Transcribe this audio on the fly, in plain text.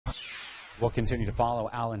We'll continue to follow.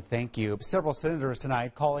 Alan, thank you. Several senators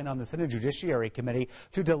tonight calling on the Senate Judiciary Committee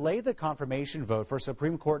to delay the confirmation vote for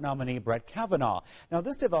Supreme Court nominee Brett Kavanaugh. Now,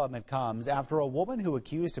 this development comes after a woman who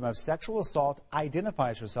accused him of sexual assault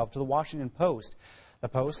identifies herself to the Washington Post. The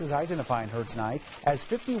Post is identifying her tonight as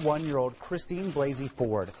 51-year-old Christine Blasey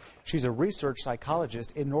Ford. She's a research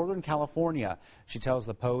psychologist in Northern California. She tells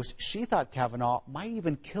the Post she thought Kavanaugh might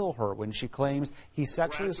even kill her when she claims he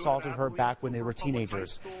sexually assaulted her back when they were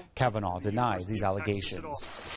teenagers. Kavanaugh denies these allegations.